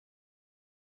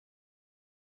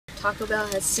Taco Bell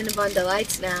has Cinnabon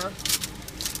Delights now.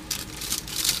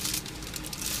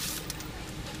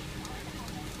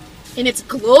 In its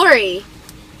glory.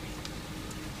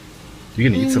 You're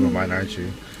gonna eat some of mine, aren't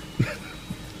you?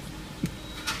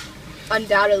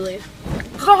 Undoubtedly.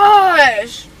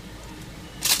 Gosh!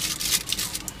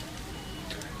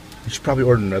 You should probably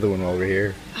order another one while we're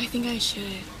here. I think I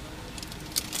should.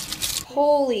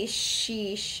 Holy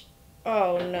sheesh.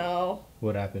 Oh no.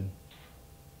 What happened?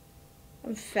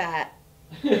 I'm fat.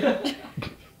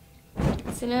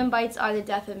 Cinnamon bites are the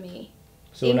death of me.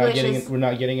 So we're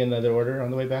not getting another order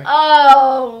on the way back?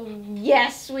 Oh,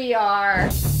 yes we are.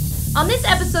 On this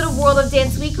episode of World of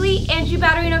Dance Weekly, Andrew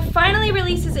Baterina finally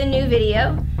releases a new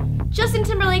video. Justin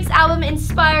Timberlake's album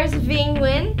inspires Vinh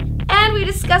Nguyen, and we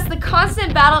discuss the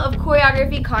constant battle of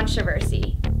choreography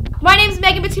controversy. My name's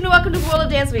Megan Batoon, and welcome to World of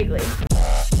Dance Weekly.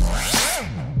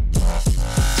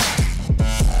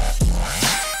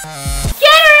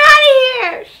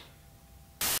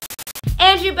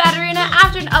 Andrew Baterina,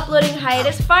 after an uploading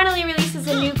hiatus, finally releases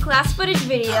a new class footage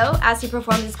video as he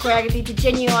performs his choreography to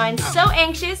Genuine So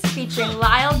Anxious, featuring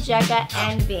Lyle, Jekka,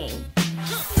 and Vinh.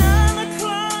 9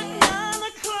 o'clock,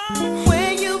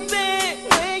 where you been,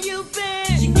 where you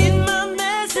been? You get my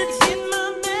message,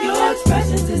 Your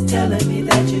expressions is telling me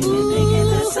that you've been thinking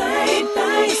the same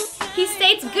thing. He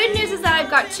states, good news is that I've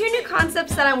got 2 new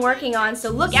concepts that I'm working on, so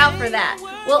look out for that.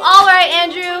 Well, alright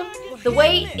Andrew, the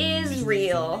wait is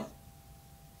real.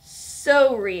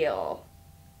 So real.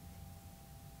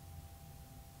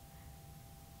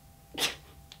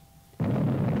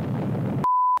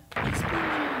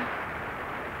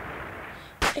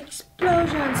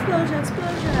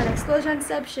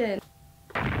 Explosionception.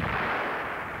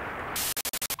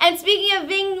 And speaking of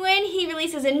Vinh Nguyen, he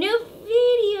releases a new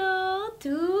video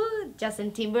to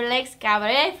Justin Timberlake's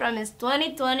Cabaret from his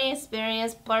 2020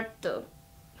 Experience Part 2.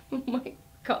 Oh my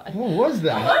god. What was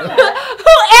that?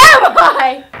 Who am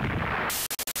I?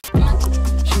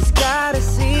 She's got a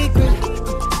secret,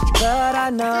 but I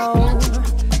know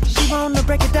she wanna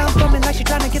break it down for me like she's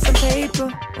trying to get some paper.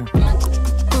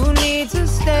 Who needs a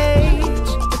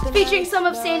stage? Featuring some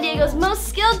of San Diego's most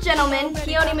skilled gentlemen,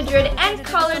 Keone Madrid and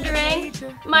Color Duane.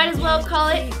 Might as well call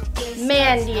it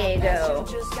Man Diego.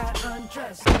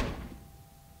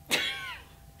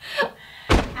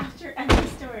 After every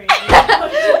story.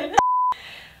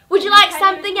 Would you like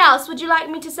something else? Would you like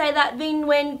me to say that Vinh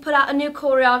Nguyen put out a new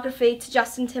choreography to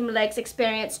Justin Timberlake's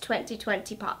Experience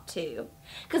 2020 Part 2?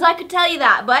 Because I could tell you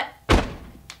that, but...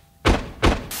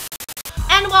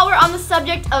 And while we're on the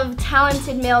subject of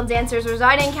talented male dancers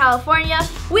residing in California,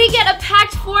 we get a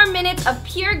packed 4 minutes of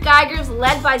pure Geigers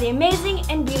led by the amazing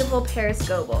and beautiful Parris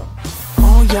Goebel.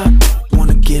 Oh yeah,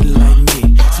 wanna get like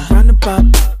me. Surrounded by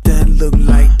that look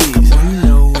like these. You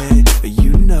know it,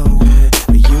 you know it,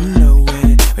 you know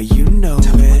it, you know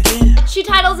it. She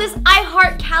titles this I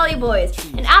Heart Cali Boys,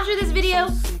 and after this video,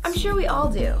 I'm sure we all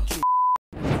do.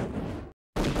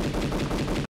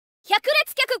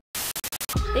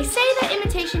 They say that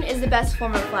imitation is the best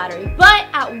form of flattery, but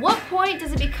at what point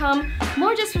does it become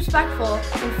more disrespectful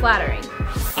than flattering?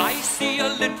 I see a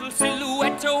little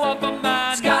silhouette of a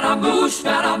man.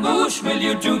 Scaramouche, will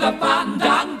you do the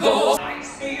fandango? I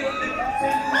see a little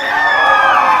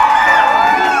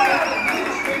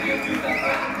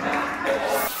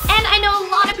And I know a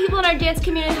lot of people in our dance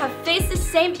community have faced the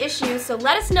same issue, so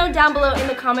let us know down below in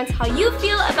the comments how you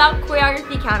feel about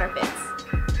choreography counterfeits.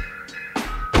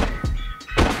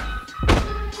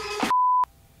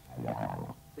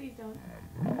 Please don't.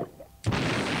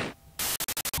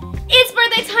 It's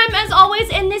birthday time as always,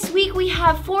 and this week we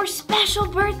have 4 special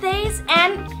birthdays,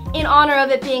 and in honor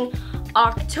of it being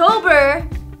October,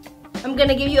 I'm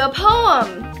gonna give you a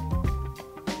poem.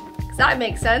 Does that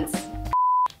make sense?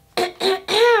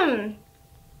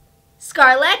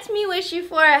 Scar, let me wish you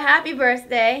for a happy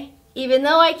birthday. Even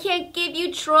though I can't give you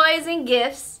Troys and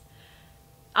gifts,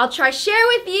 I'll try share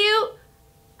with you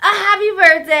a happy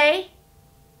birthday.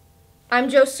 I'm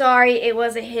just sorry it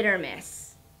was a hit or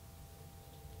miss.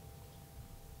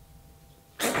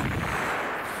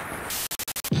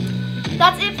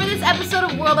 That's it for this episode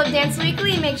of World of Dance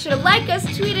Weekly. Make sure to like us,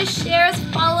 tweet us, share us,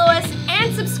 follow us,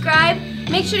 and subscribe.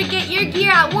 Make sure to get your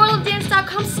gear at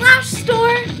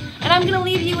worldofdance.com/store. And I'm gonna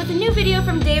leave you with a new video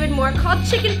from David Moore called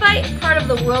Chicken Fight, part of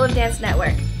the World of Dance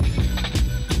Network.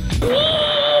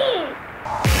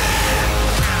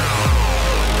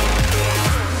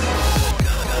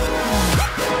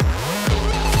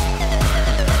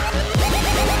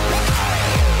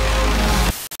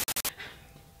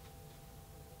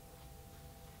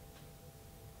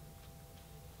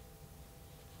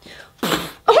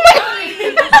 Oh my god!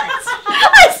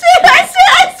 I spit!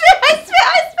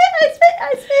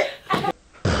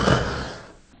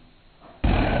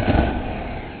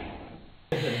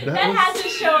 That had to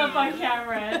show up on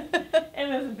camera. It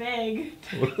was big.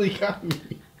 Totally got me.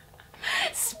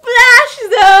 Splash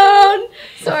zone!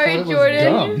 Sorry, I thought it was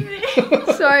Jordan.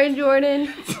 gum. Sorry, Jordan.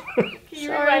 Can you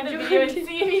Sorry, rewind the video and Jordan.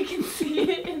 see if you can see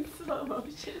it in slow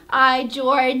motion?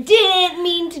 Jordan didn't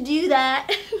mean to do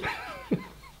that.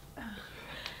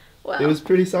 Wow. It was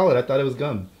pretty solid. I thought it was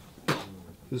gum. It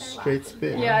was straight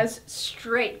spit. Yeah, it's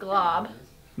straight glob.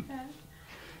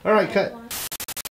 All right, cut.